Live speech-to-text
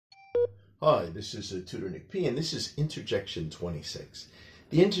Hi, this is Tutor Nick P, and this is Interjection 26.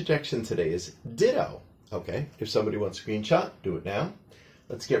 The interjection today is ditto. Okay, if somebody wants a screenshot, do it now.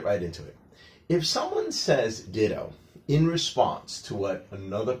 Let's get right into it. If someone says ditto in response to what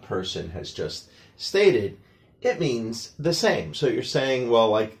another person has just stated, it means the same. So you're saying, well,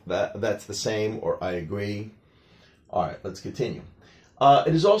 like that's the same, or I agree. All right, let's continue.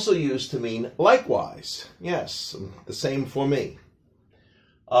 It is also used to mean likewise. Yes, the same for me.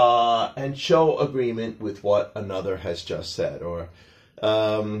 And show agreement with what another has just said, or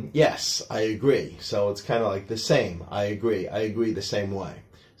yes, I agree. So it's kind of like the same. I agree the same way.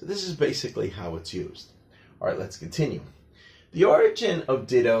 So this is basically how it's used. All right, let's continue. The origin of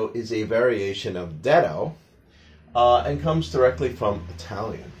ditto is a variation of detto and comes directly from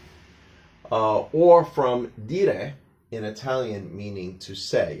Italian or from dire in Italian, meaning to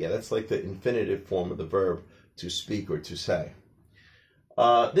say. Yeah, that's like the infinitive form of the verb to speak or to say.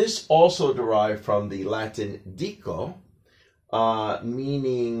 This also derived from the Latin dico,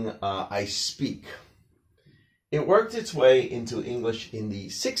 meaning I speak. It worked its way into English in the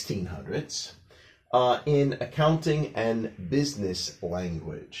 1600s in accounting and business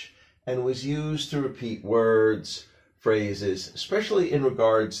language, and was used to repeat words, phrases, especially in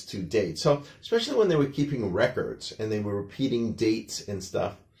regards to dates. So especially when they were keeping records and they were repeating dates and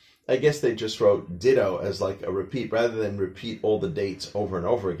stuff, I guess they just wrote ditto as like a repeat rather than repeat all the dates over and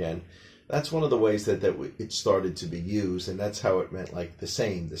over again. That's one of the ways that it started to be used, and that's how it meant like the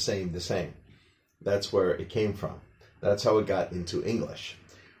same, the same, the same. That's where it came from. That's how it got into English.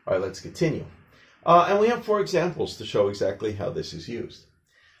 All right, let's continue. And we have 4 examples to show exactly how this is used.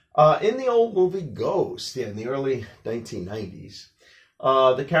 In the old movie Ghost, in the early 1990s,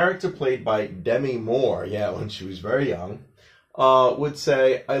 the character played by Demi Moore, when she was very young, would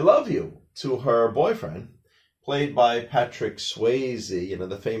say, I love you, to her boyfriend, played by Patrick Swayze,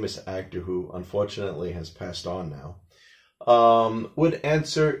 the famous actor who unfortunately has passed on now, would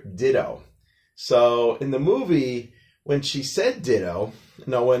answer ditto. So in the movie, when she said ditto,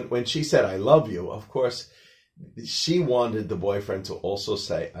 when she said I love you, of course, she wanted the boyfriend to also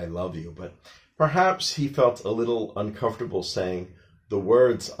say I love you, but perhaps he felt a little uncomfortable saying the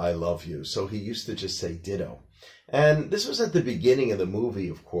words I love you, so he used to just say ditto. And this was at the beginning of the movie,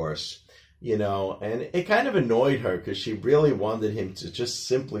 of course, and it kind of annoyed her because she really wanted him to just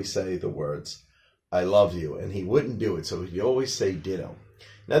simply say the words, I love you, and he wouldn't do it, so he'd always say ditto.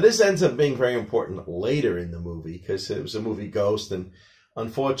 Now, this ends up being very important later in the movie because it was a movie Ghost, and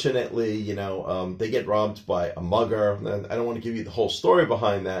unfortunately, they get robbed by a mugger, and I don't want to give you the whole story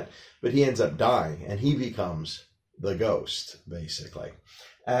behind that, but he ends up dying, and he becomes the ghost, basically.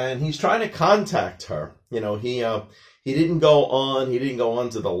 And he's trying to contact her. He didn't go on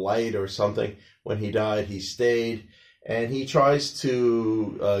to the light or something when he died. He stayed, and he tries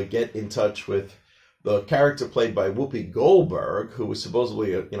to get in touch with the character played by Whoopi Goldberg, who was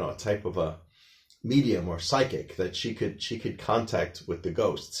supposedly a type of a medium or psychic that she could contact with the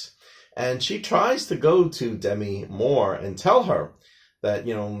ghosts. And she tries to go to Demi Moore and tell her that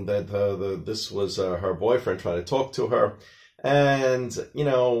this was her boyfriend trying to talk to her. And,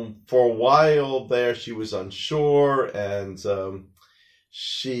 for a while there, she was unsure, and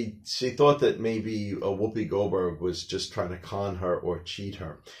she thought that maybe Whoopi Goldberg was just trying to con her or cheat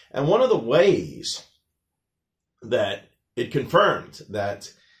her. And one of the ways that it confirmed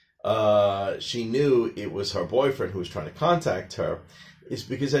that she knew it was her boyfriend who was trying to contact her is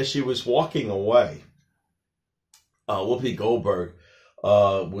because as she was walking away, Whoopi Goldberg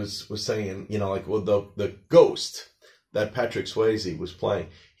was saying, the ghost that Patrick Swayze was playing,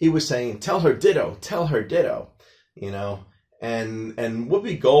 he was saying, tell her ditto, and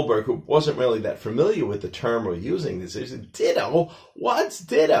Whoopi Goldberg, who wasn't really that familiar with the term or using this, he said, ditto? What's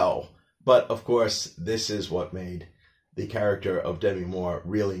ditto? But of course, this is what made the character of Demi Moore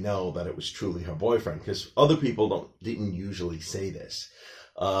really know that it was truly her boyfriend, because other people didn't usually say this.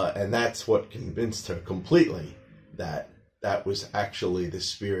 And that's what convinced her completely that that was actually the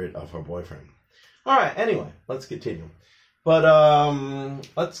spirit of her boyfriend. All right, anyway, let's continue. But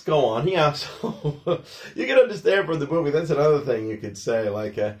let's go on. Yeah, so you can understand from the movie, that's another thing you could say.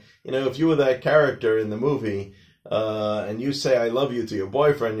 Like, if you were that character in the movie and you say I love you to your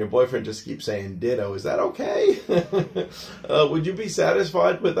boyfriend just keeps saying ditto, is that okay? Would you be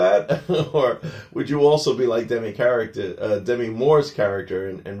satisfied with that? Or would you also be like Demi Moore's character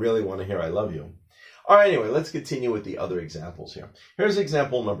and really want to hear I love you? All right, anyway, let's continue with the other examples here. Here's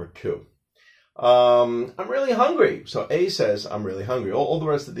example number 2. I'm really hungry. So A says, I'm really hungry. All the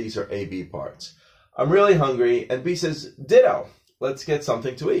rest of these are A-B parts. I'm really hungry. And B says, ditto. Let's get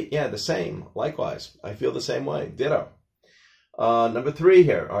something to eat. Yeah, the same. Likewise. I feel the same way. Ditto. Number 3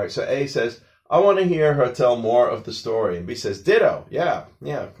 here. All right, so A says, I want to hear her tell more of the story. And B says, ditto. Yeah,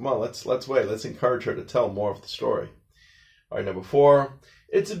 come on, let's wait. Let's encourage her to tell more of the story. All right, number 4,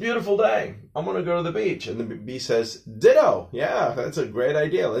 it's a beautiful day. I'm going to go to the beach. And then B says, ditto. Yeah, that's a great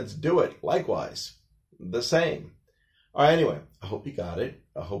idea. Let's do it. Likewise, the same. All right, anyway, I hope you got it.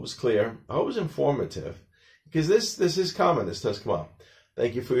 I hope it's clear. I hope it's informative. Because this is common. This does come up.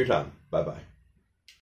 Thank you for your time. Bye-bye.